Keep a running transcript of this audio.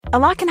A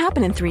lot can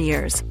happen in 3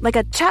 years, like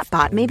a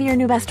chatbot may be your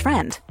new best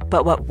friend.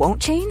 But what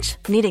won't change?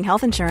 Needing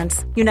health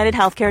insurance. United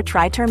Healthcare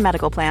Tri-Term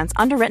Medical Plans,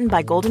 underwritten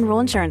by Golden Rule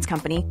Insurance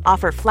Company,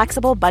 offer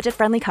flexible,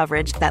 budget-friendly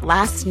coverage that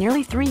lasts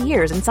nearly 3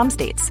 years in some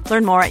states.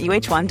 Learn more at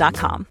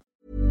uh1.com.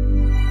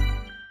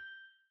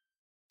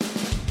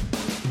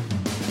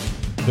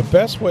 The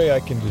best way I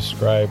can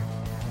describe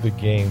the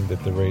game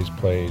that the Rays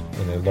played,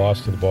 and they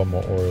lost to the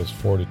Baltimore Orioles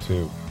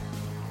 4-2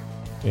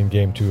 in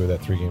Game 2 of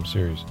that 3-game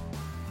series,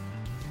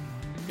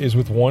 is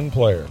with one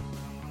player.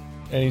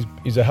 And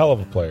he's a hell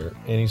of a player,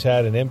 and he's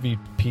had an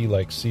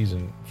MVP-like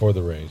season for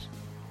the Rays.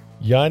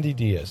 Yandy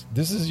Diaz.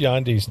 This is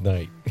Yandy's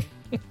night.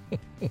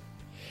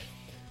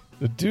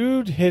 The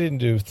dude hit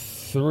into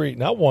 3,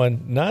 not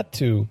 1, not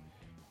 2,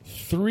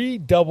 3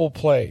 double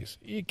plays.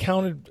 He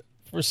accounted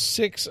for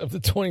 6 of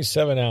the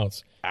 27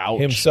 outs. Ouch.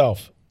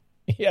 Himself.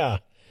 Yeah.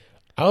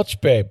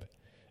 Ouch, babe.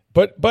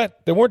 But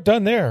they weren't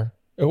done there.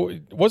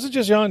 It wasn't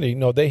just Yandy.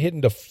 No, they hit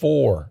into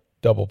 4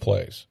 double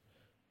plays,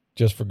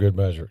 just for good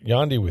measure.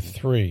 Yandy with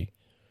 3.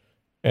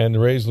 And the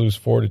Rays lose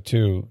 4-2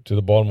 to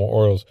the Baltimore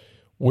Orioles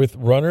with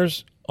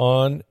runners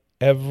on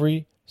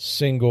every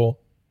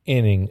single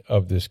inning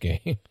of this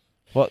game.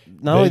 Well,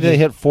 not only did they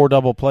hit 4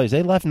 double plays,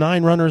 they left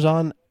 9 runners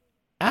on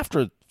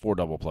after 4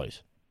 double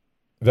plays.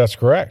 That's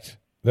correct.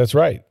 That's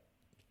right.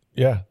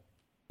 Yeah.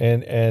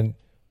 And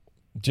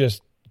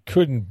just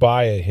couldn't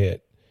buy a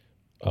hit.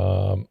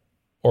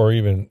 Or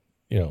even,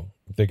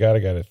 if they got a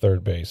guy at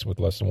third base with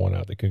less than 1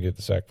 out, they couldn't get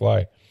the sac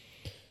fly.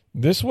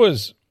 This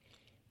was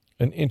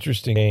an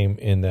interesting game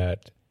in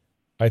that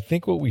I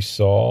think what we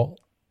saw,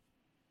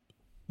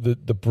 the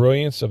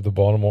brilliance of the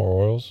Baltimore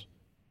Orioles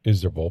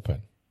is their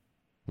bullpen.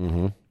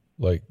 Mm-hmm.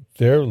 Like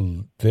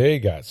they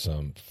got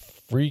some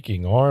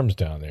freaking arms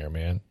down there,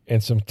 man,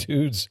 and some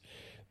dudes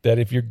that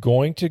if you're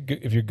going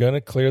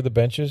to clear the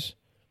benches,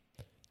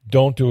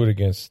 don't do it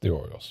against the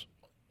Orioles.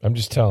 I'm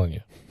just telling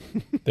you,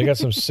 they got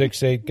some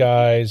 6'8"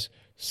 guys,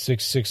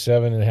 6'6",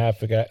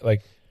 7.5 guy.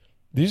 Like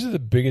these are the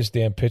biggest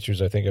damn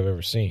pitchers I think I've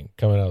ever seen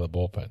coming out of the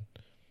bullpen.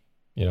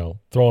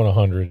 Throwing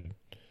 100.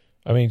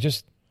 I mean,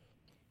 just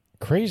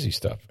crazy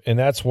stuff. And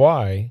that's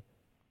why,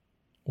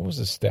 what was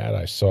the stat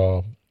I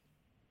saw?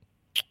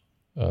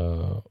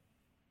 I'm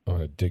going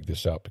to dig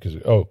this out because,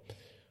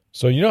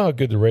 so you know how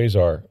good the Rays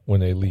are when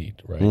they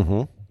lead, right?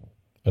 Mm-hmm.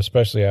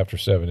 Especially after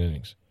 7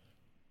 innings.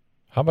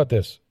 How about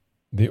this?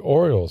 The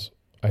Orioles,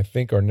 I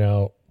think, are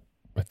now,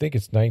 I think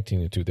it's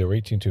 19-2. They were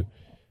 18-2.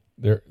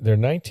 They're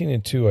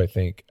 19-2, I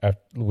think,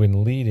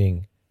 when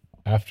leading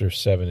after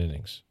 7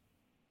 innings.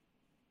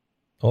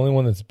 Only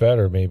one that's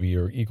better, maybe,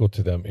 or equal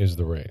to them is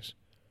the Rays.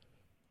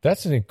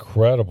 That's an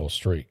incredible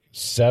streak.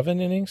 7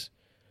 innings?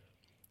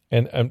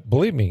 And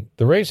believe me,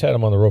 the Rays had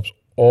them on the ropes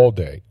all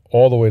day,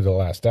 all the way to the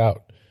last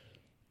out.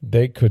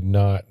 They could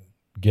not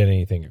get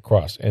anything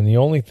across. And the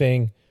only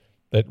thing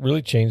that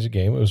really changed the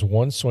game, it was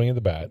one swing of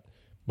the bat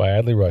by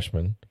Adley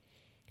Rutschman,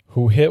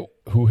 who hit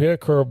a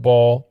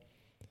curveball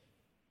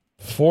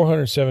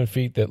 407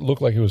 feet that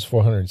looked like it was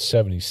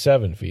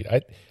 477 feet.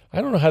 I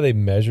don't know how they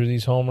measure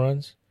these home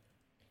runs.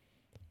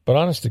 But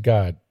honest to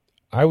God,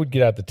 I would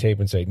get out the tape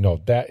and say,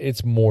 no,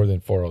 it's more than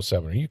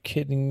 407. Are you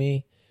kidding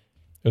me?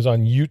 It was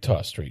on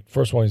Utah Street.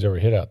 First one he's ever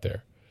hit out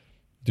there.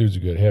 Dude's a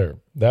good hitter.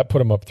 That put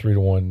him up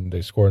 3-1.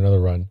 They scored another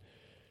run.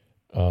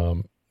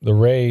 The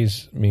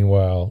Rays,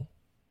 meanwhile,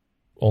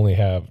 only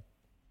have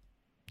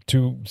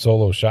 2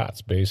 solo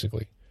shots,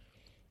 basically.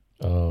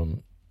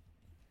 And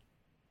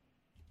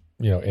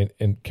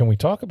can we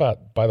talk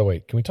about, by the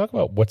way,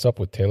 what's up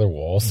with Taylor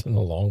Walls and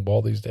the long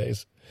ball these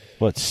days?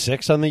 What,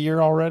 6 on the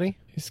year already?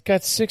 He's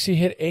got 6. He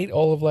hit 8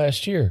 all of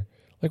last year.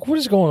 Like, what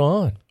is going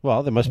on?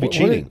 Well, they must be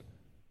cheating.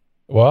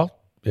 Well,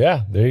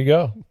 yeah, there you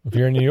go. If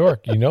you're in New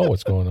York, you know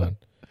what's going on.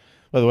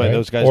 By the way,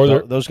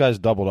 right? those guys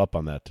doubled up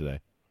on that today.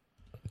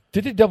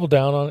 Did they double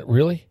down on it?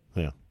 Really?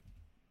 Yeah.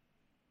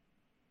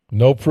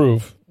 No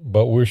proof,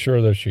 but we're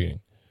sure they're cheating.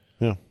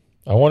 Yeah.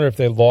 I wonder if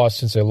they lost,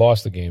 since they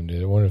lost the game,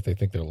 I wonder if they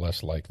think they're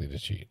less likely to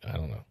cheat. I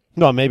don't know.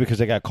 No, maybe because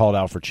they got called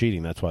out for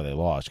cheating. That's why they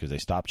lost, because they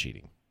stopped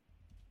cheating.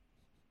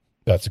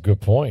 That's a good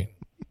point.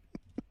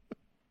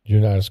 You're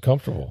not as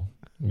comfortable.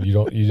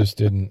 You just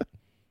didn't,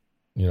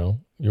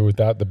 you're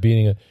without the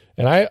beating.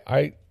 And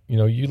I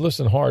you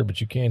listen hard,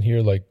 but you can't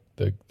hear like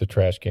the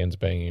trash cans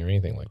banging or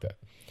anything like that.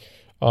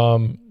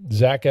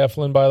 Zach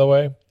Eflin, by the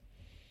way,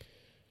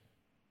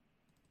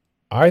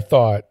 I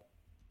thought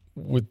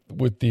with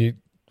the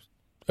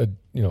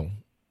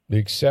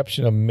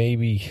exception of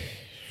maybe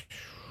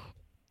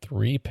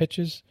 3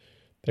 pitches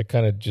that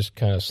kind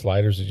of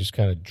sliders that just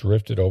kind of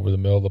drifted over the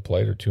middle of the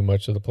plate or too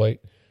much of the plate,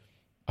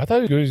 I thought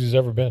he was as good as he's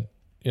ever been.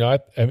 I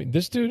mean,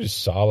 this dude is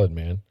solid,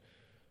 man.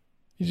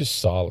 He's just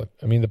solid.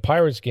 I mean, the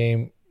Pirates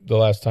game, the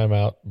last time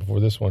out before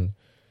this one,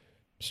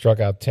 struck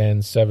out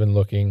 10, 7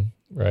 looking,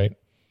 right?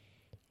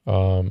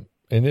 In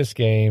this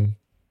game,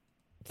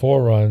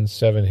 4 runs,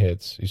 7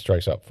 hits. He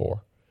strikes out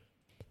 4.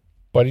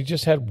 But he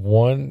just had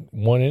one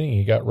inning.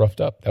 He got roughed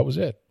up. That was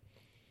it.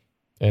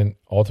 And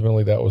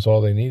ultimately, that was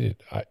all they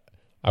needed.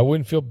 I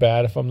wouldn't feel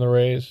bad if I'm the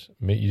Rays.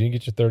 I mean, you didn't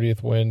get your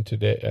 30th win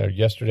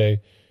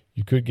yesterday.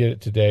 You could get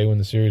it today when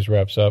the series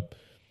wraps up.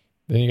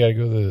 Then you got to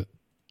go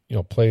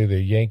to play the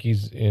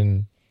Yankees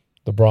in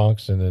the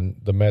Bronx and then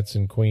the Mets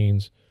in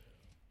Queens.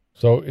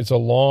 So it's a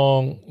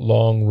long,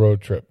 long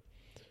road trip.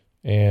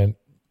 And,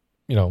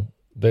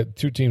 the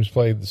two teams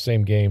play the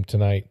same game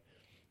tonight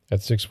at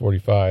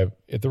 6:45.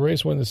 If the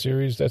Rays win the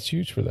series, that's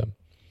huge for them.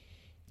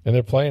 And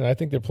I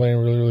think they're playing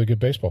really, really good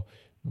baseball.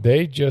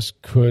 They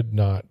just could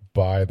not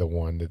buy the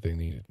one that they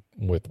needed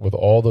with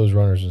all those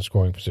runners in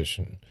scoring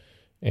position.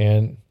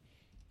 And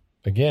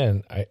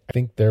again, I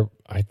think the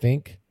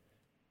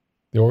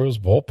Orioles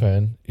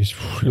bullpen is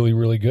really,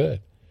 really good.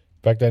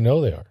 In fact, I know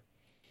they are.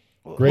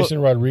 Grayson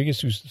Rodriguez,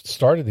 who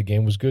started the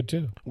game, was good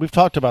too. We've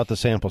talked about the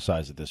sample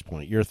size at this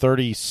point. You're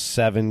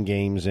 37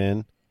 games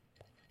in,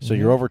 so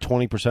you're over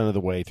 20% of the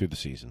way through the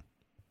season.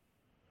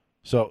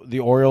 So the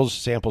Orioles'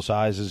 sample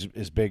size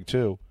is big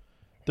too.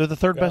 They're the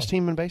third best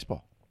team in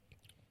baseball.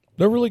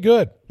 They're really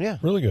good. Yeah.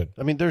 Really good.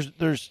 I mean,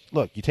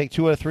 look, you take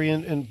 2 out of 3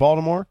 in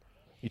Baltimore,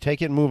 you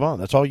take it and move on.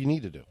 That's all you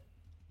need to do.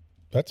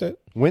 That's it.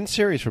 Win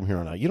series from here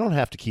on out. You don't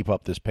have to keep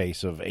up this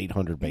pace of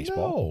 800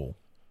 baseball. No.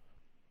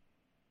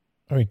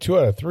 I mean, 2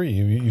 out of 3.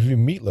 If you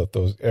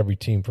meatloaf every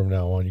team from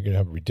now on, you're going to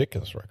have a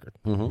ridiculous record.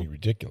 It's going to be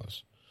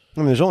ridiculous.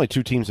 I mean, there's only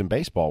 2 teams in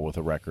baseball with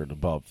a record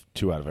above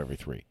 2 out of every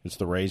 3. It's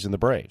the Rays and the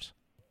Braves.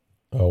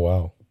 Oh,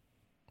 wow.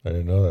 I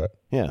didn't know that.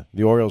 Yeah,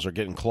 the Orioles are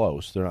getting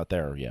close. They're not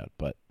there yet,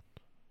 but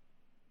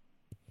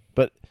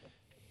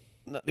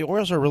the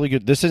Orioles are really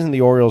good. This isn't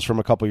the Orioles from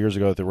a couple years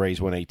ago that the Rays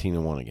went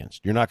 18-1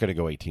 against. You're not going to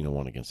go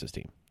 18-1 against this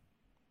team.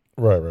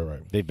 Right.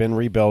 They've been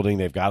rebuilding.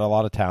 They've got a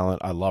lot of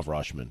talent. I love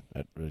Rushman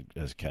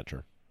as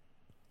catcher.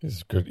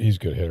 He's good. He's a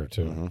good hitter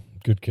too. Mm-hmm.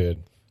 Good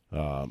kid.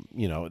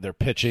 Their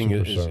pitching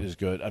is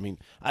good. I mean,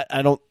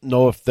 I don't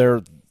know if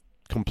they're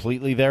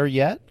completely there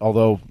yet.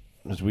 Although,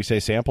 as we say,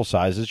 sample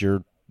sizes,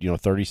 you're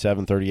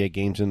 37, 38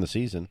 games in the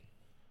season,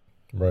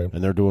 right?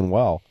 And they're doing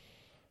well.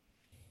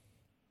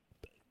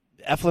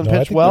 Eflin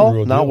pitched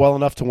well, not well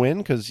enough to win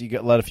because you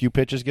let a few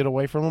pitches get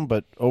away from him,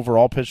 but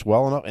overall pitched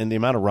well enough. And the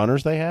amount of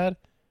runners they had,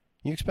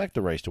 you expect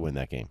the Rays to win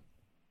that game.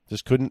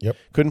 Just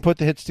couldn't put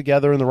the hits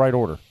together in the right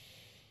order.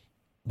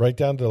 Right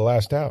down to the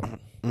last out.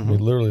 Mm-hmm. I mean,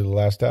 literally the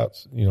last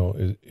out,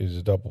 is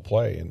a double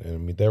play, and I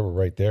mean they were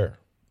right there.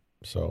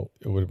 So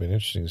it would have been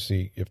interesting to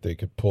see if they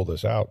could pull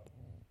this out.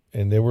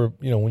 And they were,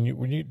 when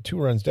you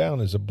 2 runs down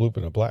is a bloop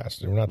and a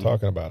blast. And we're not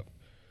talking about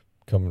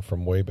coming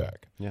from way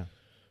back. Yeah.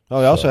 Oh,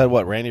 they also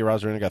had Randy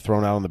Rosarena got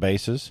thrown out on the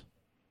bases.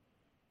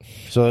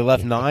 So they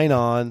left 9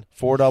 on,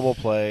 4 double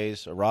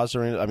plays.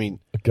 Rosarena, I mean,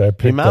 the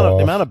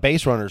amount of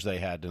base runners they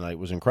had tonight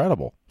was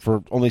incredible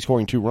for only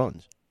scoring 2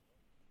 runs.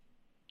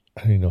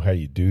 I don't even know how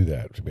you do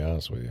that, to be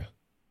honest with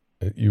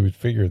you. You would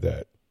figure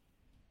that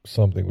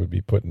something would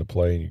be put into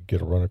play and you'd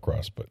get a run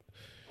across, but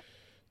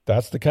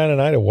that's the kind of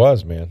night it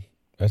was, man.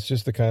 That's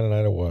just the kind of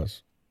night it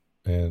was.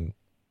 And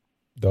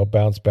they'll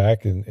bounce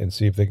back and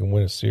see if they can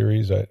win a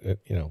series. I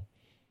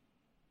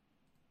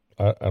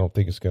don't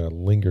think it's going to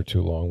linger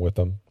too long with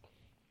them.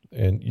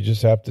 And you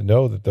just have to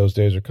know that those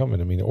days are coming.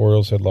 I mean, the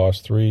Orioles had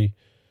lost 3.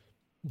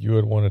 You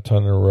had won a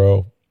ton in a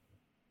row.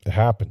 It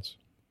happens,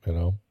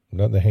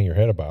 Nothing to hang your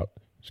head about.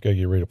 Just got to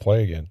get ready to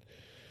play again.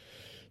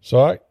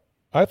 So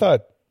I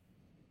thought,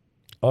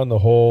 on the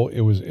whole, it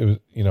was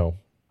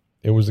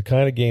the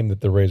kind of game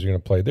that the Rays are going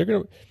to play.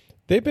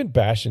 They've been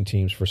bashing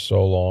teams for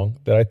so long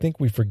that I think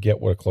we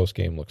forget what a close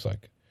game looks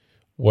like.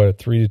 What a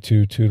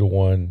 3-2,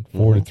 2-1,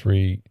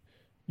 4-3.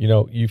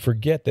 You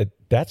forget that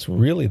that's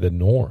really the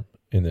norm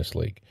in this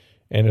league,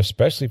 and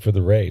especially for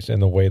the Rays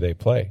and the way they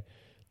play.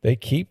 They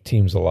keep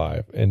teams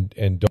alive and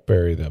don't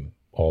bury them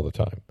all the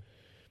time.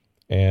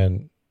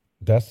 And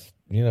that's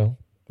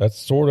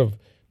sort of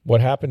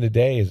what happened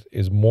today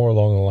is more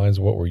along the lines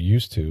of what we're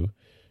used to,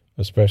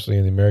 especially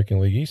in the American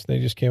League East. They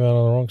just came out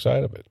on the wrong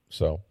side of it.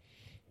 So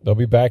they'll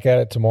be back at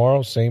it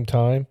tomorrow, same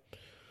time,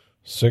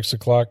 6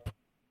 o'clock,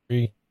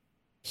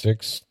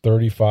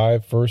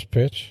 6:35 first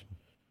pitch.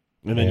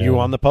 And then you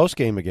on the post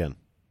game again.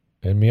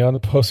 And me on the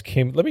post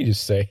game. Let me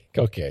just say,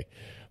 okay,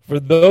 for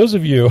those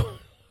of you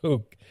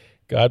who,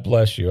 God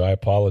bless you, I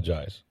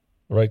apologize.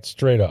 Right,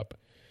 straight up.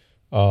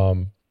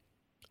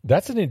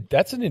 That's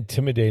an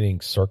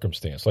intimidating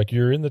circumstance. Like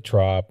you're in the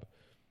Trop,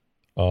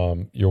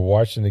 you're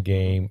watching the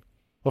game.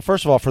 Well,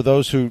 first of all, for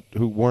those who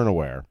weren't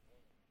aware,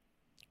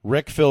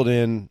 Rick filled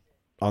in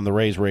on the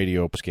Rays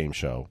radio post-game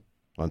show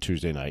on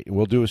Tuesday night.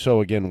 We'll do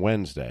so again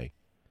Wednesday.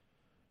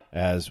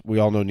 As we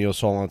all know, Neil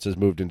Solondz has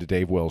moved into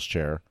Dave Will's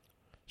chair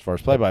as far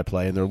as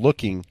play-by-play, and they're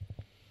looking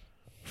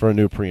for a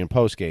new pre- and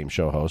post-game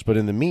show host. But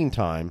in the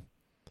meantime,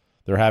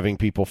 they're having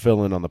people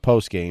fill in on the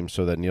post-game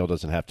so that Neil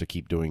doesn't have to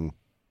keep doing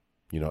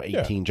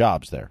 18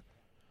 jobs there.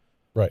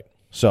 Right.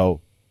 So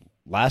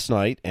last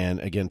night and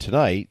again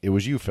tonight, it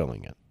was you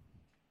filling in.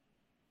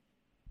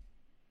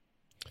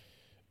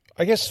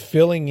 I guess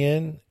filling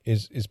in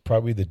is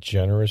probably the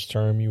generous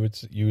term you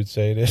would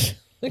say it is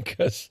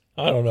because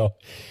I don't know.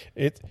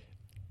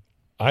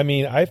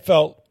 I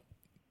felt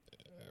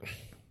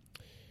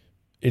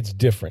it's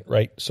different,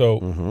 right? So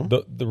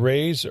the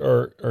Rays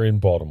are in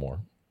Baltimore,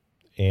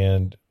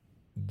 and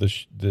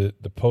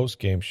the post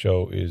game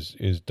show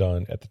is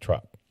done at the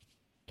Trop,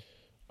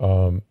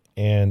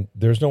 and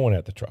there's no one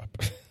at the Trop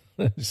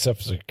except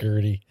for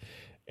security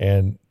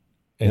and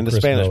the Chris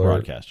Spanish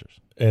Miller. broadcasters.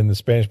 And the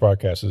Spanish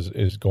broadcast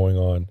is going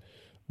on,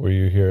 where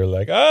you hear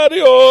like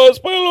 "Adios,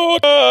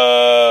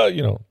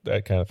 pelota,"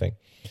 that kind of thing,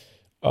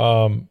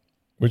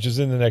 which is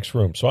in the next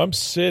room. So I'm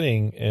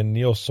sitting in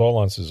Neil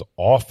Solon's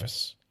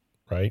office,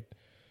 right?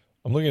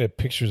 I'm looking at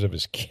pictures of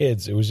his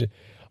kids. It was,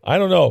 I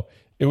don't know.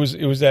 It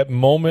was that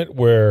moment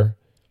where,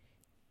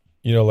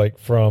 like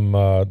from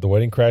The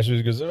Wedding Crashers,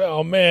 he goes,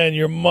 "Oh man,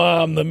 your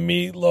mom, the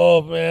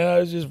meatloaf, man. I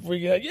was just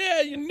freaking out.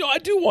 Yeah, I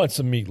do want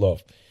some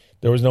meatloaf."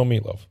 There was no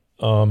meatloaf,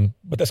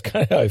 but that's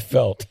kind of how I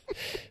felt.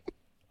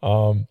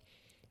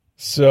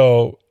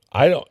 So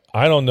I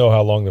don't know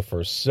how long the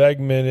first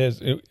segment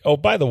is. Oh,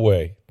 by the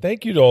way,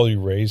 thank you to all you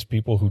Rays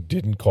people who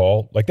didn't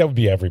call. Like that would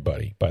be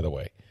everybody. By the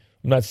way,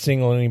 I'm not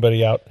singling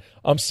anybody out.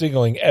 I'm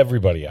singling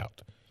everybody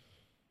out.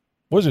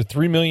 Was there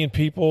 3 million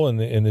people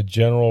in the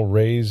general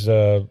Rays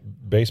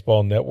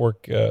baseball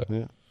network?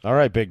 Yeah. All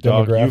right, big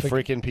dog, you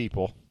freaking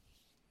people.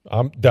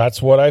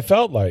 That's what I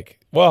felt like.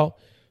 Well,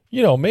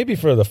 maybe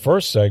for the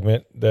first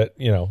segment that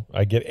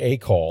I get a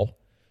call,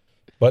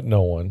 but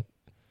no one.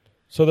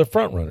 So they're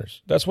front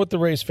runners. That's what the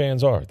Rays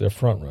fans are. They're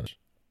front runners.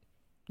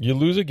 You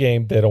lose a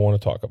game, they don't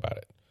want to talk about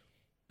it,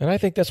 and I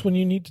think that's when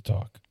you need to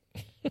talk.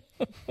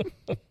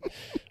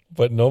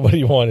 But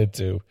nobody wanted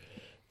to.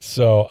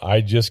 So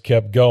I just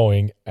kept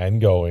going and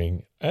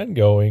going and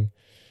going.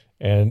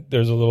 And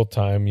there's a little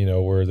time,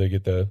 where they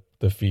get the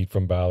feed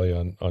from Bally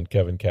on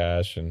Kevin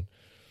Cash and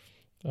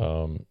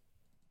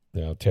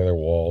Taylor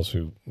Walls,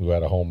 who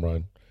had a home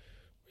run.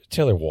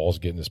 Taylor Walls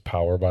getting his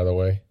power, by the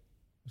way.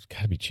 It's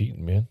got to be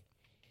cheating, man.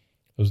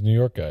 Those New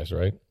York guys,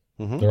 right?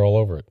 Mm-hmm. They're all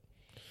over it.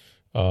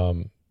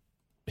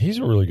 He's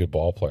a really good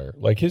ball player.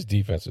 Like, his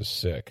defense is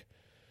sick.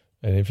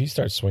 And if he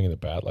starts swinging the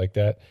bat like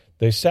that,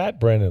 they sat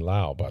Brandon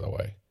Lau, by the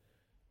way,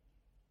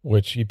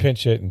 which he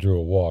pinch hit and drew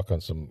a walk on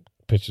some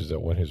pitches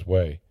that went his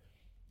way.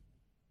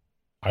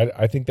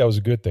 I think that was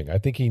a good thing. I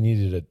think he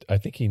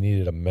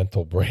needed a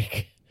mental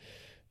break,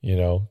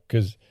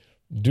 because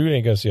dude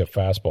ain't gonna see a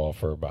fastball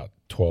for about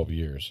 12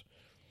 years,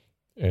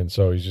 and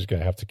so he's just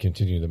gonna have to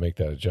continue to make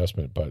that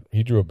adjustment. But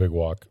he drew a big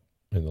walk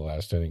in the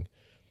last inning.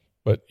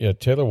 But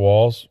Taylor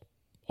Walls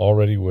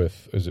already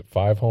with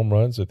 5 home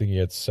runs? I think he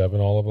had 7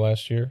 all of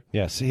last year.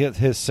 Yes, he hit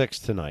his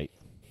 6th tonight.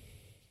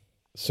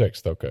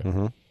 6th, okay.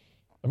 Mm-hmm.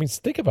 I mean,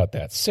 think about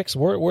that. 6. It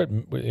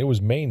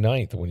was May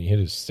 9th when he hit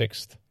his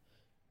 6th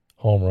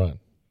home run.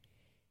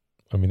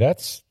 I mean,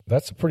 that's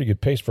a pretty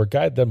good pace for a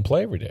guy that doesn't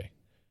play every day.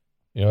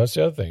 That's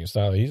the other thing. He's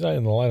not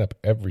in the lineup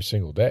every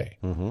single day.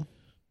 Mm-hmm.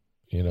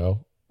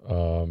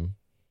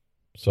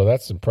 So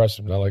that's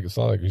impressive. It's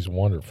not like he's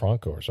Wander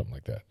Franco or something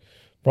like that.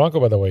 Franco,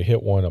 by the way,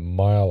 hit one a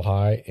mile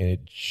high, and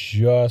it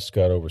just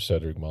got over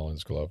Cedric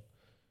Mullins' glove.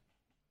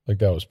 Like,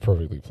 that was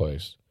perfectly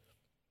placed.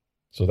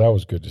 So that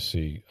was good to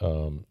see.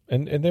 And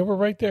they were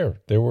right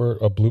there. They were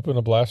a bloop and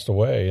a blast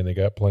away, and they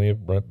got plenty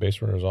of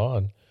base runners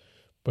on.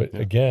 But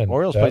again,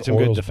 Orioles played some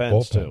good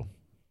defense too.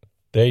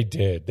 They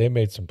did. They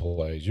made some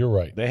plays. You're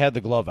right. They had the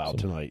glove out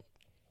tonight.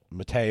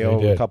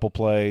 Mateo, a couple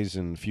plays,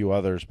 and a few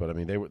others. But I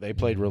mean, they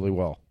played really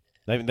well.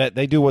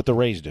 They do what the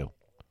Rays do.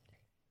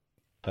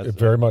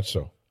 Very much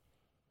so.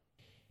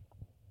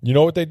 You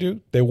know what they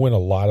do? They win a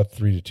lot of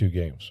 3-2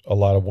 games, a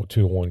lot of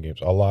 2-1 games,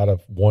 a lot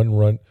of one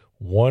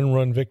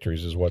run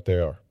victories is what they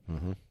are.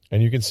 Mm-hmm.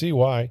 And you can see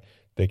why.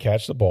 They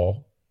catch the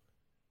ball,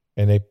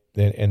 and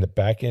the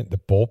back end, the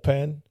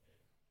bullpen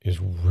is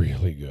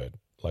really good.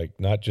 Like,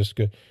 not just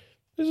good.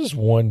 There's this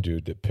one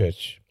dude that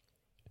pitched,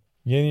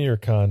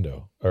 Yennier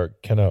Cano.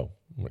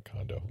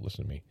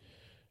 Listen to me.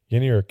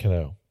 Yennier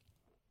Cano,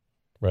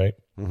 right?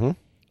 Mm-hmm.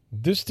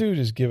 This dude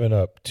has given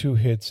up 2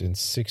 hits in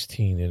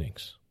 16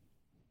 innings.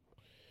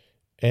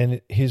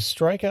 And his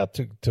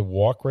strikeout to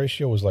walk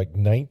ratio was like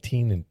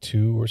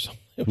 19-2 or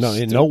something.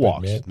 No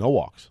walks. Man. No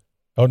walks.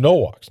 Oh, no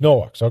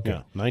walks. Okay.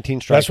 Yeah,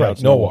 19 strikeouts. That's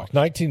right. No walks.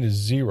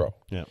 19-0.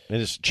 Yeah. And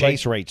his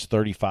chase rate's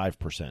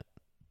 35%.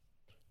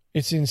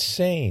 It's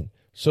insane.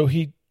 So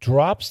he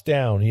drops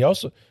down. He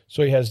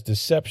has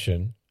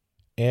deception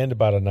and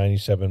about a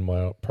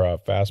 97-mile-per-hour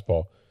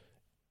fastball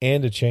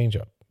and a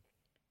changeup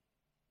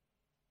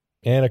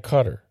and a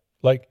cutter.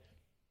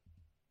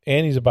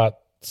 And he's about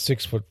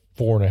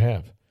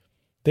 6'4.5".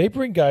 They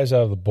bring guys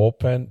out of the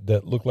bullpen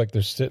that look like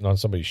they're sitting on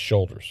somebody's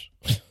shoulders.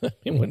 I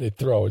mean, when they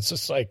throw, it's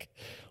just like,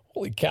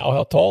 holy cow,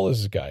 how tall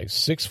is this guy?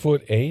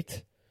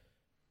 6'8".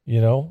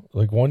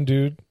 Like one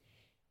dude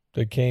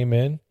that came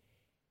in.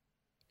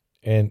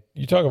 And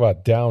you talk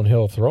about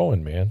downhill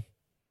throwing, man.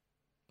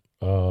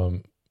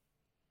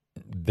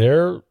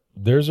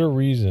 There's a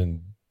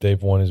reason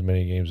they've won as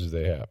many games as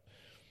they have.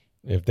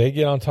 If they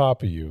get on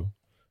top of you,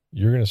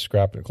 you're going to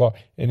scrap and claw.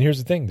 And here's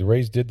the thing. The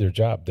Rays did their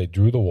job. They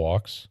drew the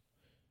walks.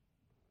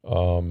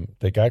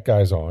 They got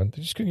guys on.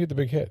 They just couldn't get the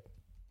big hit.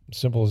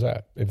 Simple as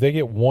that. If they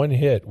get one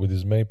hit with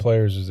as many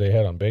players as they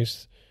had on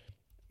base,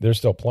 they're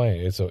still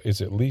playing.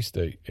 It's at least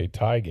a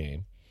tie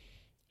game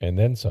and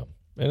then some.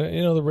 And,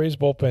 the Rays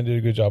bullpen did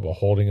a good job of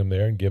holding them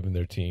there and giving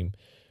their team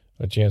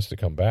a chance to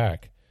come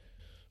back.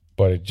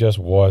 But it just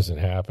wasn't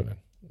happening.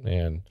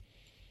 And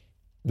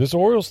this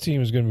Orioles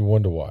team is going to be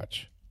one to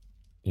watch,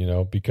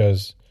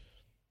 because,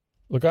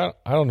 look, I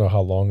don't know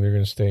how long they're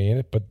going to stay in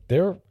it, but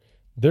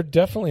they're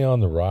definitely on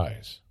the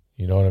rise.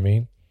 You know what I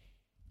mean?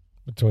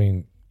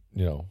 Between,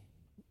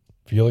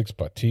 Felix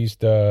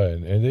Bautista,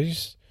 and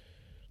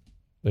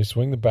they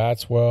swing the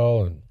bats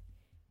well, and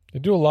they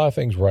do a lot of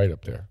things right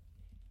up there.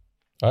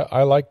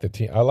 I like the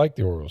team. I like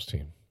the Orioles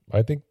team.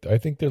 I think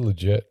they're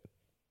legit.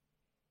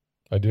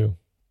 I do.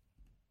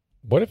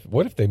 What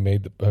if they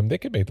made they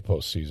could make the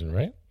postseason,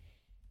 right?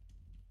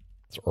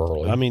 It's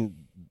early. I mean,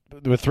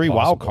 with 3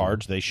 wild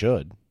cards, they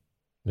should.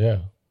 Yeah,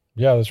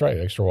 that's right.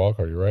 Extra wild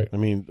card. You're right. I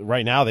mean,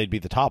 right now they'd be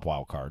the top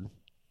wild card,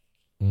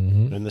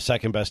 and the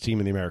second best team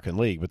in the American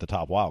League with the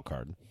top wild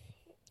card.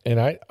 And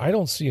I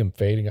don't see them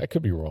fading. I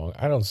could be wrong.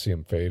 I don't see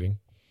them fading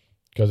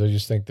because I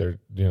just think they're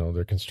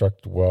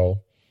constructed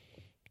well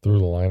through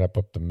the lineup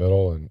up the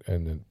middle, and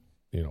then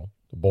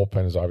the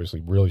bullpen is obviously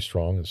really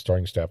strong, and the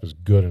starting staff is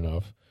good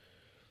enough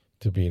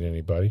to beat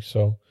anybody.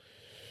 So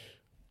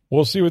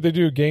we'll see what they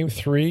do. Game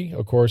 3,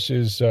 of course,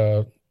 is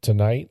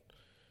tonight.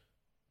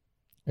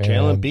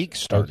 Jalen Beeks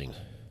starting.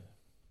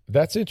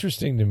 That's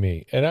interesting to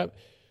me. And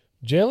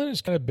Jalen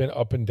has kind of been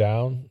up and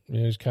down.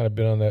 He's kind of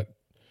been on that.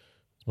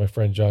 My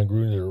friend John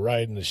Gruden, they're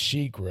riding the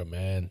Sheikra,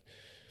 man.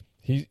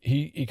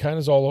 He kind of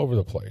is all over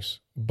the place.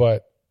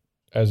 But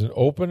as an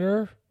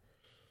opener,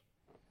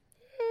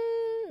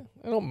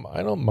 I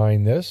don't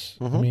mind this.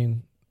 Mm-hmm. I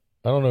mean,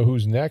 I don't know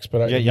who's next,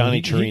 but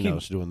Yanni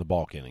Chirinos doing the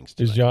bulk innings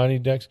tonight. Is Johnny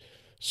next?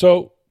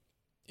 So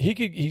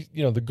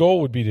the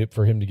goal would be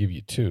for him to give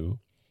you 2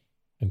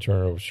 and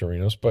turn it over to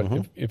Chirinos.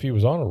 But if he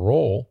was on a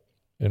roll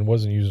and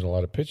wasn't using a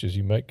lot of pitches,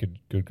 he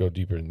could go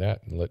deeper than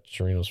that and let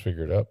Chirinos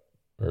figure it up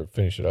or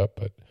finish it up.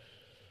 But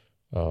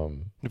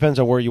depends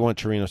on where you want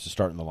Chirinos to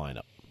start in the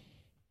lineup.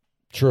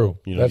 True.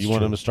 Do you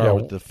want him to start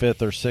with the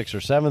 5th or 6th or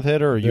 7th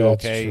hitter, or are you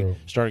okay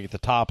starting at the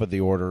top of the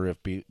order if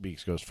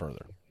Beeks goes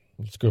further?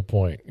 That's a good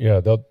point.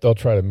 Yeah, they'll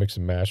try to mix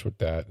and match with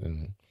that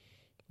and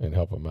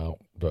help him out.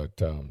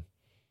 But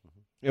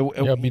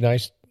it'd be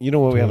nice. You know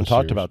what we haven't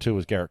talked about too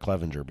was Garrett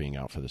Clevenger being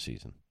out for the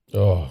season.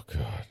 Oh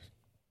God,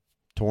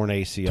 torn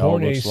ACL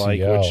looks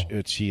like,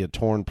 which he had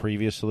torn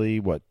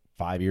previously.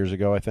 5 years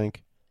ago, I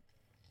think.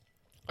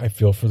 I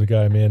feel for the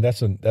guy, man.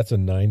 That's a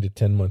 9 to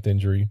 10 month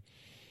injury.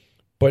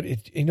 But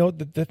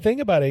the thing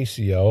about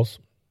ACLs,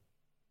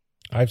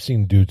 I've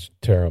seen dudes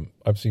tear them.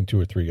 I've seen 2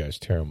 or 3 guys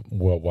tear them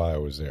while I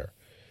was there.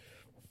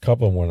 A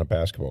couple of them on a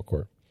basketball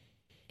court.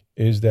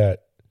 Is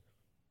that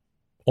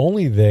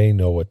only they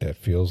know what that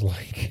feels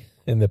like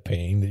and the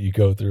pain that you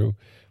go through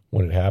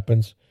when it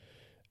happens,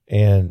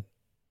 and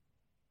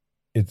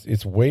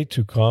it's way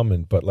too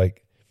common. But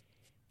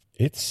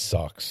it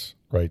sucks,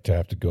 right, to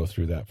have to go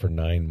through that for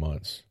 9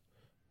 months,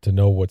 to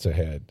know what's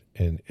ahead,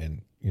 and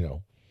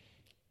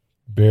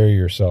bury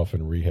yourself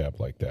in rehab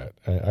like that.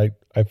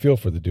 I feel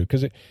for the dude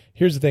because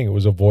here's the thing: it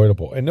was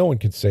avoidable, and no one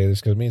can say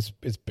this because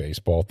it's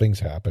baseball. Things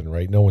happen,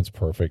 right? No one's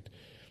perfect,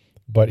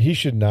 but he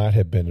should not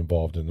have been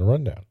involved in the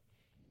rundown.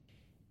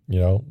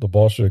 The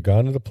ball should have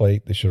gone to the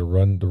plate. They should have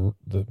run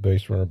the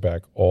base runner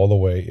back all the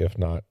way, if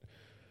not,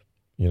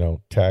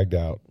 tagged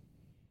out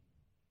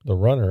the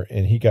runner,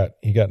 and he got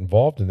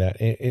involved in that.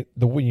 And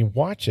when you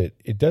watch it,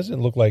 it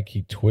doesn't look like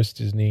he twists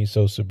his knee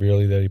so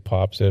severely that he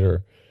pops it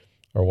or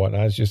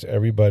whatnot. It's just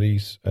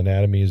everybody's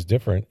anatomy is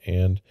different,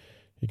 and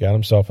he got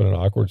himself in an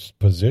awkward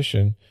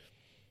position.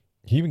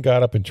 He even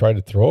got up and tried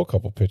to throw a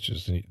couple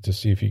pitches to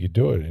see if he could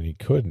do it, and he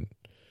couldn't.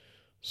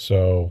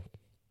 So,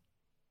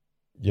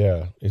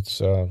 yeah, it's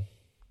sad.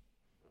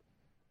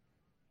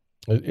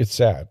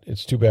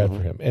 It's too bad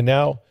for him. And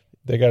now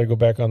they got to go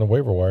back on the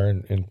waiver wire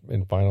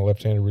and find a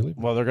left-handed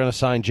reliever. Well, they're going to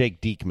sign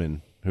Jake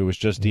Diekman, who was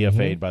just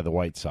DFA'd by the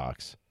White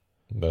Sox.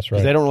 That's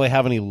right. They don't really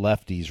have any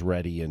lefties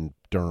ready in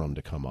Durham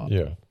to come up.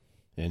 Yeah.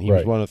 And he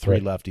was one of 3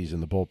 lefties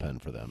in the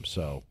bullpen for them.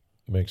 So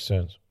makes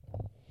sense.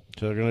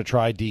 So they're going to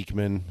try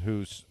Diekman,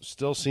 who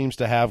still seems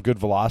to have good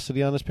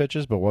velocity on his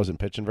pitches, but wasn't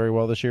pitching very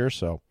well this year.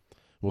 So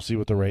we'll see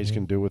what the Rays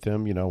can do with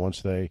him,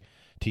 once they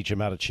teach him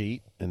how to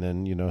cheat, and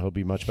then, he'll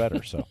be much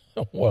better. So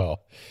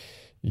well,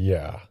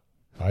 yeah.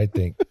 I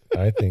think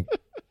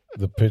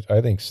the pitch.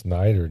 I think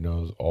Snyder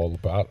knows all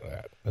about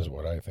that. Is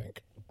what I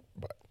think,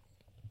 but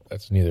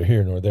that's neither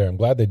here nor there. I'm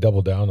glad they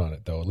doubled down on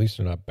it, though. At least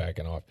they're not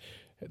backing off.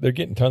 They're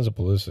getting tons of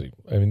publicity.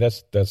 I mean,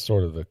 that's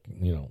sort of the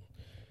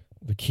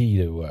key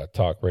to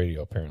talk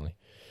radio, apparently.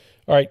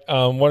 All right,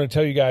 want to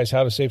tell you guys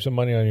how to save some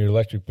money on your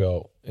electric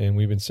bill, and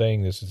we've been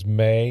saying this. It's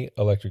May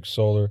Electric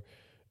Solar.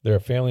 They're a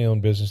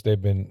family-owned business. They've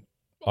been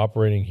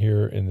operating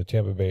here in the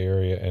Tampa Bay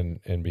area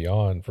and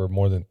beyond for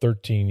more than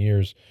 13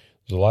 years.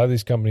 There's a lot of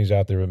these companies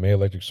out there, but May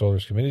Electric Solar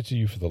is committed to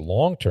you for the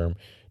long term.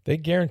 They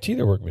guarantee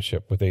their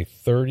workmanship with a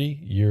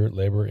 30-year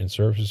labor and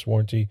services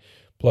warranty.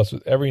 Plus,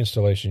 with every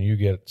installation, you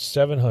get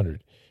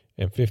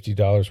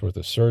 $750 worth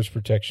of surge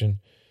protection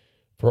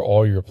for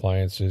all your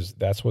appliances.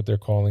 That's what they're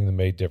calling the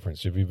May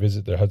difference. If you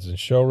visit their Hudson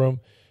showroom,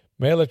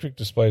 May Electric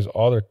displays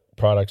all their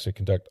products. They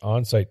conduct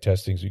on-site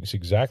testing, so you can see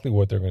exactly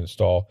what they're going to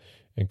install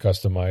and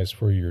customize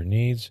for your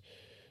needs.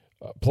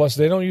 Plus,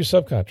 they don't use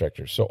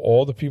subcontractors. So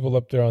all the people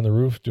up there on the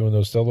roof doing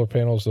those solar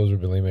panels, those are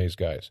Billy Mays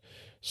guys.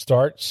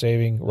 Start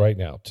saving right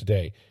now,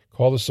 today.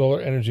 Call the solar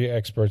energy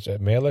experts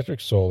at May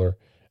Electric Solar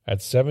at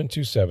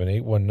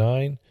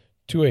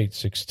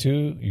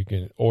 727-819-2862. You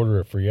can order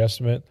a free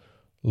estimate.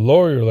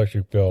 Lower your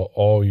electric bill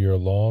all year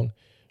long.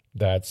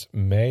 That's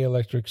May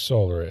Electric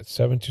Solar at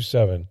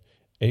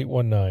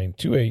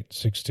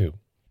 727-819-2862.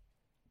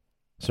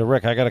 So,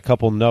 Rick, I got a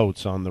couple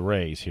notes on the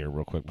Rays here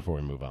real quick before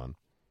we move on.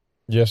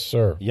 Yes,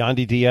 sir.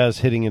 Yandy Diaz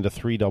hitting into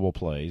 3 double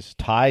plays,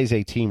 ties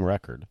a team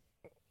record.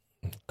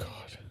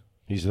 God.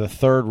 He's the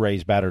third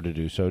Rays batter to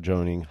do so,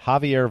 joining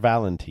Javier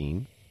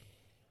Valentin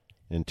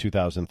in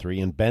 2003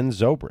 and Ben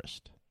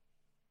Zobrist.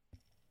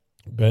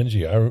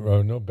 Benji. I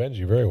know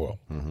Benji very well.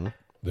 Mm-hmm.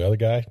 The other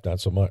guy, not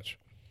so much.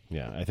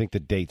 Yeah, I think the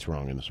date's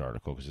wrong in this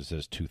article because it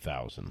says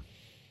 2000.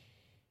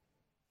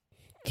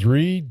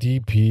 3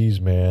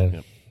 DPs, man.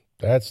 Yep.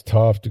 That's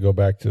tough to go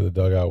back to the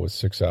dugout with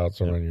 6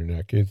 outs around your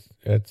neck. It's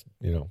And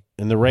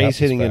the Rays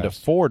hitting fast. into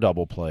 4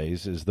 double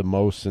plays is the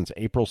most since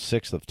April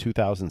 6th of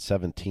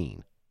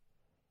 2017.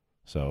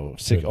 So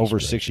over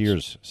 6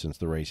 years since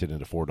the Rays hit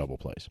into 4 double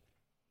plays.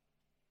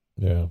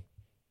 Yeah.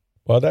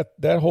 Well,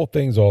 that whole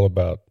thing's all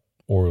about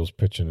Orioles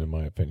pitching, in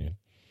my opinion.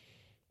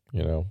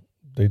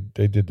 They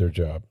did their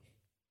job.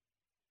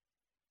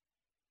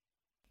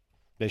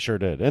 They sure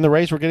did. And the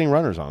Rays were getting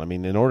runners on. I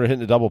mean, in order to hit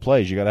into double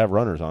plays, you got to have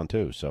runners on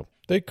too. So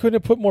they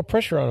couldn't have put more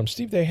pressure on them,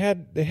 Steve. They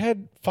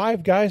had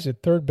 5 guys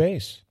at third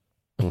base.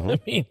 Mm-hmm. I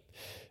mean,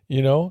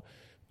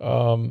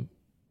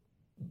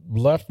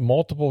 left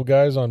multiple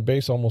guys on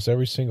base almost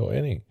every single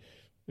inning.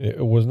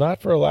 It was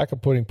not for a lack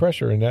of putting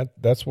pressure, and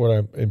that's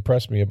what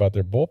impressed me about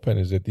their bullpen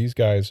is that these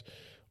guys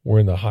were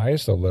in the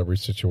highest of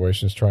leverage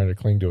situations, trying to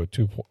cling to a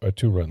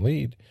 2-run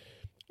lead,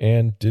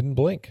 and didn't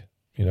blink.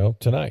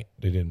 Tonight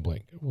they didn't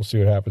blink. We'll see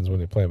what happens when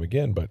they play them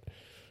again, but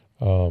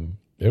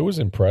it was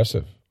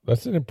impressive.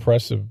 That's an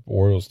impressive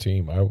Orioles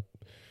team.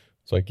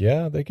 It's like,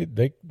 yeah, they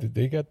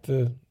got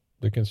the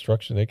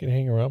construction. They can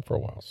hang around for a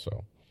while.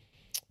 So,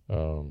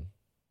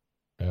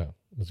 yeah,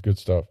 it's good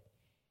stuff.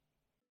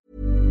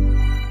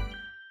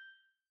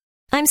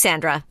 I'm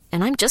Sandra,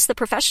 and I'm just the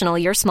professional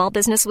your small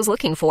business was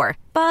looking for.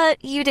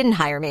 But you didn't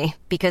hire me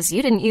because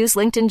you didn't use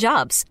LinkedIn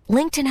Jobs.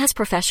 LinkedIn has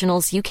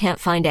professionals you can't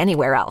find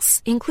anywhere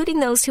else,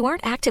 including those who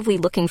aren't actively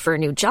looking for a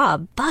new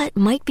job, but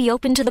might be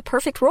open to the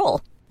perfect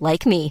role,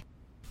 like me.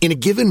 In a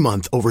given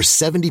month, over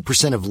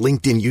 70% of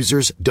LinkedIn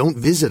users don't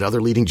visit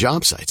other leading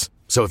job sites.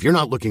 So if you're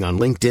not looking on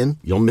LinkedIn,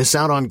 you'll miss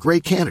out on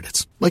great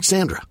candidates like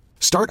Sandra.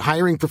 Start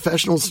hiring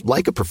professionals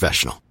like a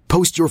professional.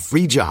 Post your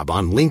free job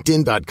on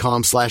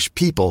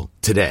linkedin.com/people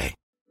today.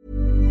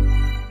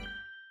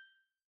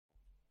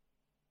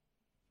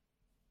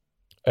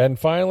 And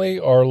finally,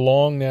 our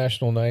long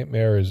national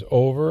nightmare is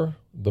over.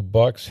 The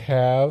Bucs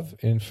have,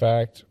 in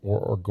fact,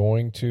 or are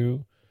going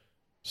to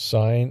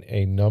sign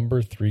a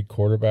number 3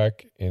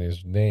 quarterback, and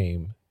his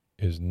name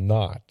is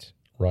not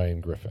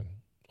Ryan Griffin,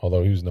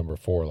 although he was number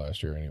 4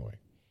 last year anyway.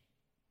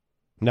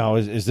 Now,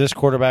 is this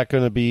quarterback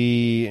going to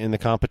be in the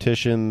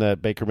competition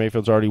that Baker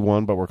Mayfield's already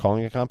won, but we're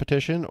calling a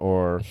competition,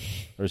 or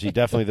is he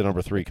definitely the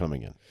number 3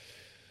 coming in?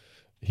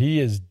 He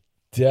is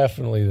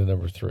definitely the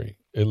number 3.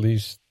 At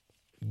least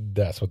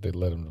that's what they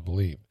led him to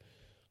believe.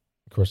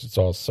 Of course, it's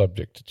all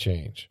subject to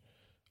change.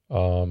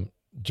 John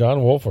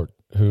Wolford,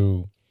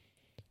 who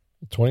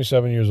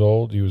 27 years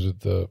old, he was at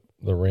the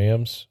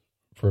Rams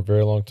for a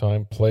very long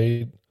time,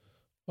 played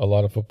a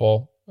lot of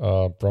football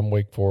from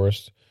Wake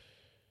Forest.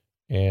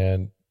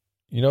 And,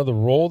 the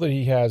role that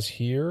he has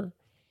here,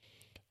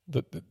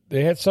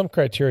 they had some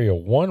criteria.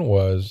 One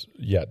was,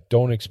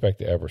 don't expect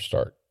to ever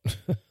start.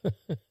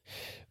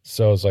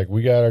 So it's like,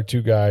 we got our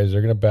 2 guys.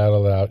 They're going to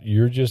battle it out.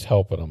 You're just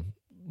helping them.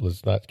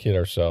 Let's not kid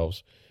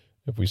ourselves.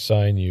 If we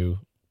sign you,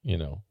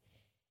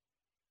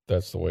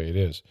 that's the way it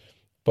is.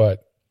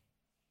 But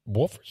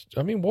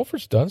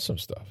Wolford's done some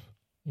stuff.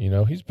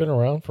 He's been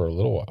around for a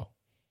little while.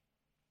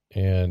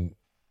 And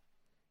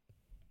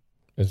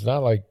it's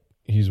not like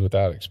he's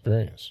without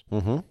experience.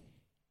 Mm-hmm.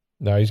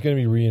 Now, he's going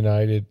to be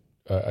reunited,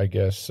 I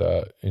guess,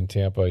 in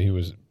Tampa. He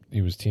was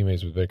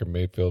teammates with Baker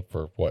Mayfield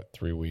for,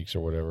 3 weeks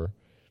or whatever.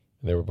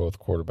 And they were both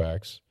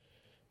quarterbacks.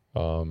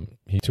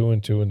 He's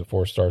 2-2 in the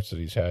 4 starts that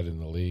he's had in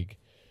the league.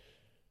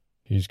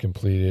 He's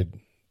completed,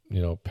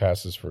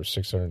 passes for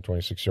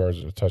 626 yards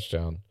and a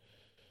touchdown,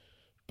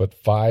 but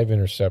 5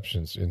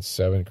 interceptions in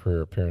 7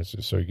 career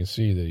appearances. So you can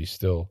see that he's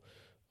still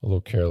a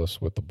little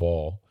careless with the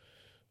ball.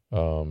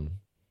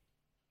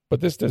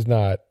 But this does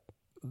not,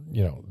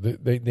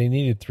 they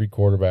needed 3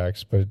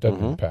 quarterbacks, but it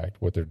doesn't impact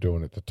what they're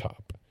doing at the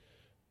top.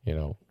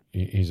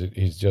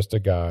 He's just a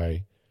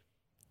guy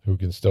who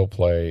can still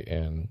play,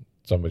 and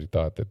somebody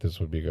thought that this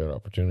would be a good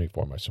opportunity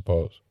for him, I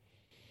suppose.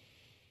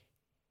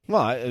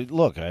 Well,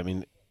 look, I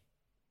mean,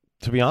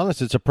 to be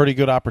honest, it's a pretty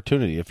good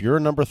opportunity. If you're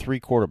a number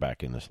 3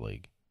 quarterback in this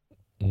league,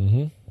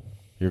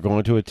 you're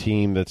going to a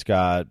team that's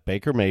got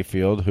Baker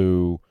Mayfield,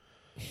 who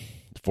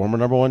former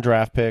number 1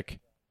 draft pick,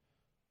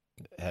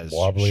 has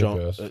Wobbly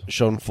at best.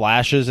 shown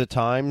flashes at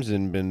times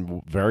and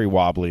been very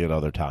wobbly at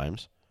other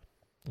times.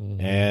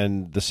 Mm-hmm.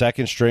 And the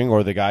second string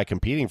or the guy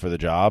competing for the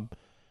job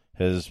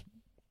has,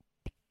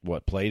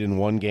 played in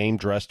one game,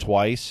 dressed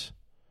twice,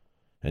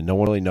 and no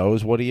one really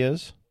knows what he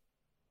is?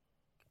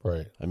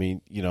 Right. I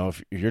mean,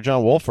 if you're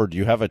John Wolford, do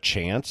you have a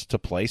chance to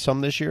play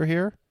some this year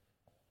here?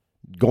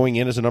 Going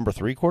in as a number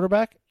 3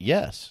 quarterback?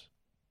 Yes.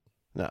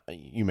 Now,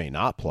 you may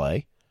not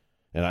play.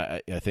 And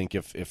I think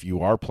if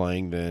you are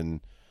playing,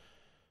 then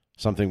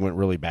something went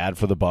really bad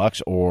for the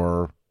Bucs,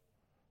 or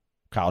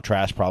Kyle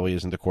Trask probably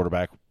isn't the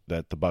quarterback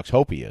that the Bucs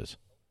hope he is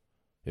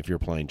if you're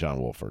playing John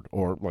Wolford.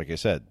 Or, like I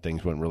said,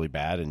 things went really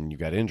bad and you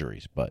got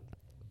injuries. But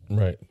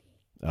right.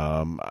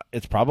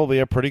 It's probably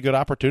a pretty good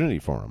opportunity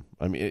for him.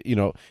 I mean,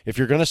 if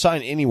you're going to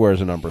sign anywhere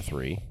as a number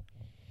 3,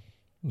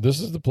 this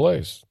is the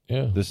place.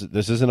 Yeah.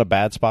 This isn't a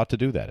bad spot to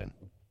do that in.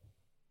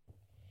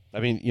 I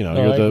mean, No,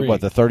 you're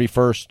the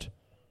 31st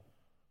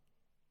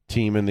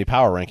team in the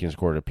power rankings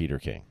according to Peter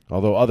King.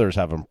 Although others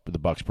have the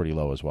Bucs pretty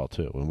low as well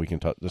too, and we can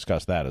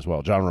discuss that as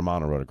well. John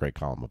Romano wrote a great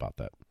column about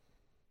that.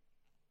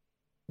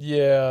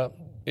 Yeah,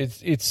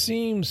 it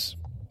seems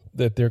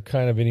that they're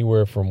kind of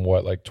anywhere from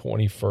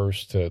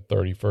 21st to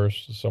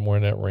 31st, somewhere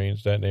in that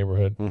range, that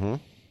neighborhood. Mm-hmm.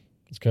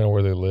 It's kind of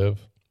where they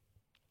live.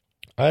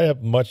 I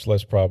have much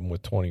less problem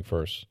with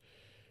 21st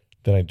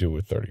than I do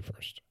with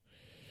 31st.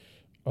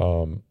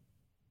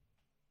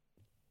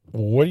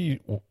 What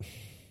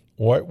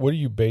are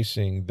you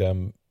basing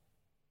the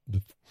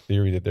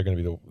theory that they're going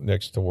to be the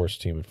next to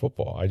worst team in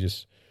football?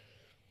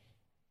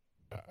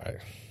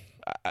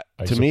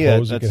 To me,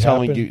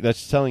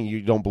 that's telling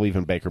you don't believe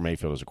in Baker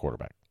Mayfield as a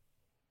quarterback.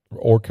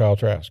 Or Kyle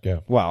Trask, yeah.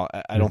 Well,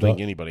 I don't think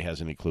anybody has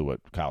any clue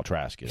what Kyle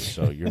Trask is,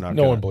 so you're not.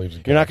 No one believes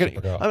in Kyle. You're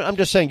not going. I'm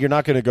just saying you're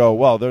not going to go.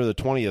 Well, they're the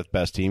 20th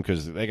best team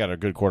because they got a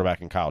good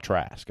quarterback in Kyle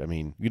Trask. I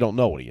mean, you don't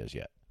know what he is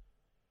yet.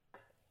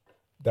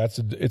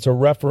 It's a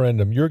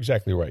referendum. You're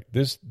exactly right.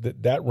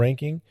 That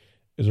ranking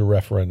is a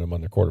referendum on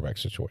the quarterback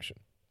situation.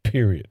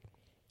 Period.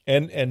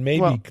 And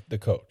maybe the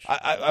coach.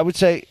 I would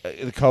say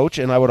the coach,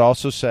 and I would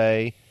also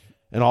say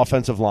an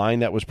offensive line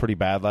that was pretty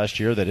bad last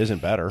year that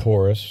isn't better.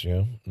 Porous,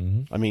 yeah.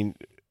 Mm-hmm. I mean,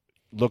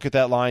 look at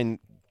that line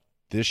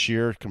this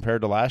year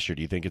compared to last year.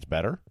 Do you think it's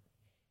better?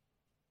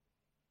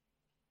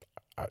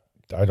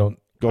 I don't.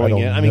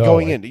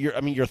 Going in.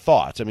 Your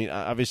thoughts. I mean,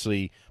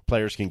 obviously,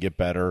 players can get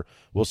better.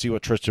 We'll see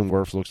what Tristan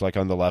Wirfs looks like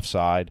on the left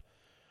side.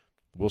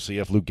 We'll see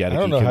if Luke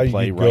Gedeke can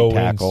play right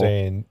tackle.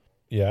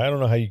 I don't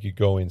know how you could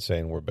go in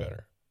saying we're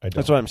better.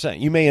 That's what I'm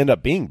saying. You may end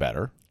up being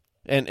better,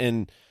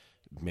 and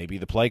maybe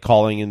the play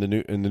calling in the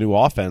new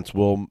offense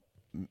will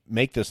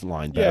make this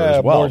line better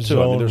as well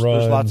too. I mean, there's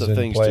lots of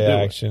things to do.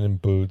 Action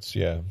and boots.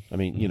 Yeah. I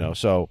mean,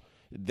 so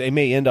they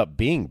may end up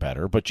being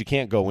better, but you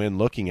can't go in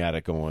looking at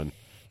it going,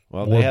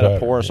 well, they had a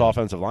porous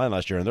offensive line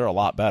last year, and they're a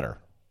lot better.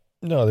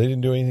 No, they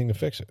didn't do anything to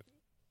fix it.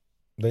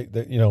 They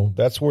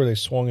that's where they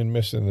swung and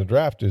missed in the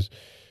draft is,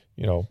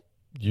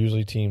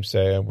 usually teams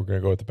say we're going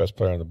to go with the best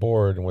player on the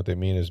board, and what they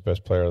mean is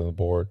best player on the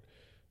board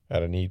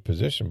at a need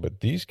position.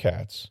 But these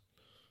cats,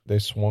 they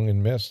swung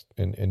and missed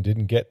and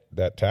didn't get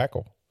that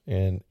tackle,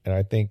 and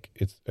I think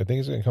it's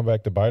going to come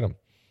back to bite them.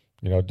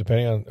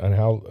 Depending on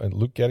how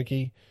Luke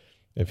Gedeke,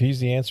 if he's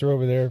the answer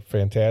over there,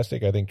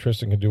 fantastic. I think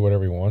Tristan can do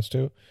whatever he wants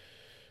to.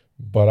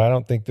 But I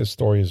don't think this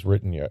story is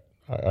written yet.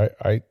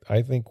 I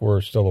think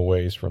we're still a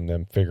ways from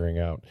them figuring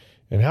out.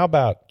 And how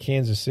about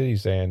Kansas City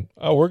saying,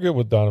 oh, we're good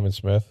with Donovan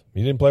Smith.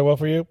 He didn't play well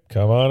for you?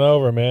 Come on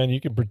over, man. You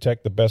can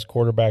protect the best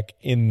quarterback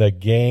in the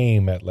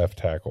game at left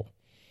tackle.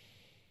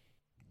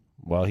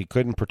 Well, he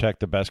couldn't protect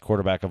the best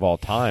quarterback of all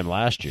time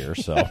last year,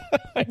 so.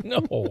 I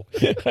know.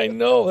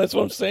 That's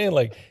what I'm saying.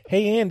 Like,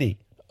 hey, Andy,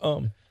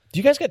 do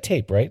you guys got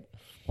tape, right?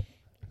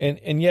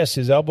 And yes,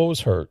 his elbow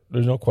was hurt.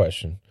 There's no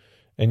question.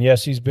 And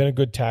yes, he's been a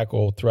good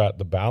tackle throughout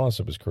the balance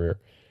of his career.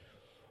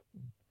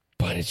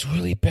 But it's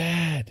really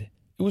bad.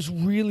 It was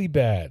really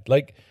bad.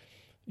 Like,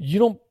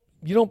 you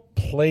don't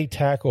play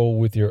tackle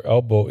with your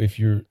elbow if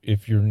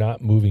you're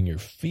not moving your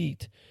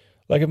feet.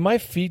 Like, if my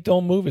feet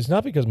don't move, it's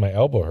not because my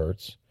elbow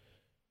hurts.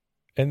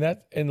 And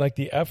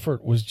the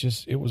effort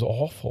was it was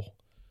awful.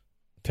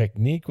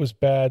 Technique was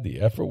bad.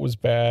 The effort was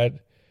bad.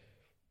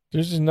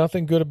 There's just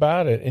nothing good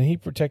about it. And he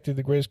protected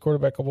the greatest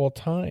quarterback of all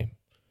time.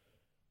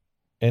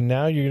 And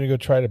now you're going to go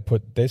try to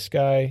put this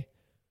guy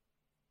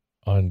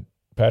on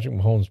Patrick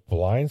Mahomes'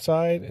 blind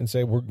side and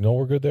say,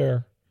 we're good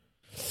there.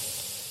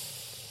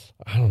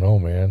 I don't know,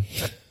 man.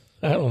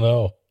 I don't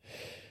know.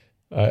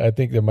 I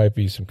think there might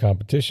be some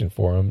competition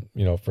for him,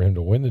 for him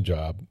to win the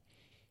job.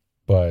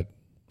 But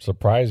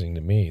surprising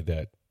to me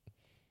that,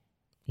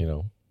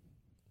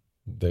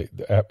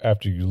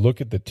 after you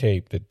look at the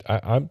tape, that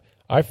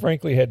I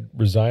frankly had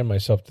resigned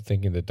myself to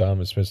thinking that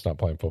Donovan Smith's not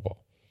playing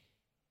football.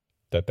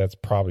 That's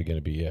probably going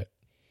to be it.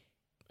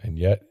 And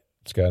yet,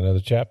 it's got another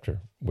chapter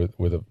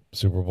with a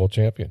Super Bowl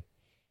champion.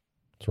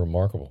 It's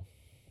remarkable.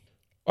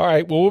 All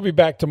right, well, we'll be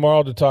back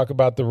tomorrow to talk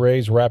about the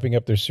Rays wrapping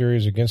up their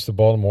series against the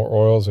Baltimore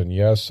Orioles. And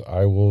yes,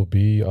 I will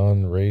be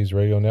on Rays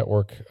Radio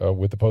Network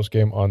with the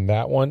postgame on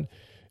that one.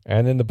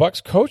 And then the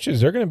Bucs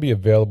coaches, they're going to be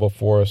available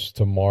for us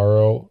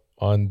tomorrow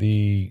on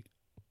the,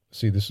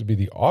 this would be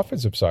the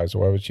offensive side.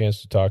 So I have a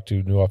chance to talk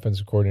to new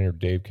offensive coordinator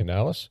Dave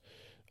Canales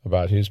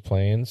about his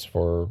plans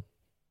for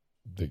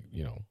the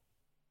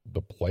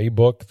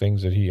playbook,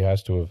 things that he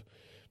has to have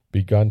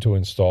begun to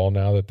install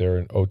now that they're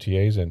in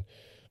OTAs, and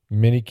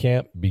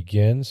minicamp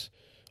begins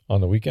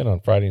on the weekend on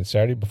Friday and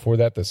Saturday. Before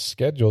that, the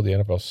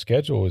NFL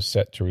schedule is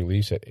set to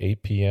release at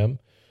 8 p.m.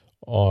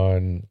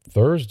 on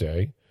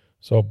Thursday.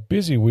 So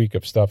busy week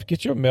of stuff.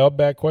 Get your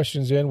mailbag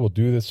questions in. We'll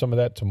do some of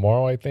that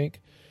tomorrow, I think,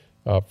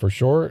 for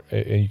sure.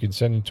 And you can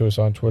send it to us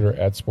on Twitter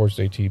at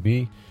SportsDayTB.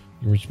 You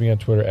can reach me on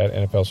Twitter at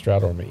NFL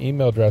Stroud, or my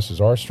email address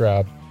is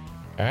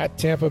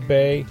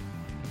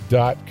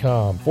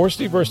rstroud@tampabay.com. For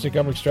Steve Versnick,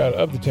 I'm Rick Stroud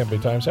of the Tampa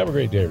Bay Times. Have a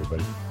great day,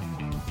 everybody.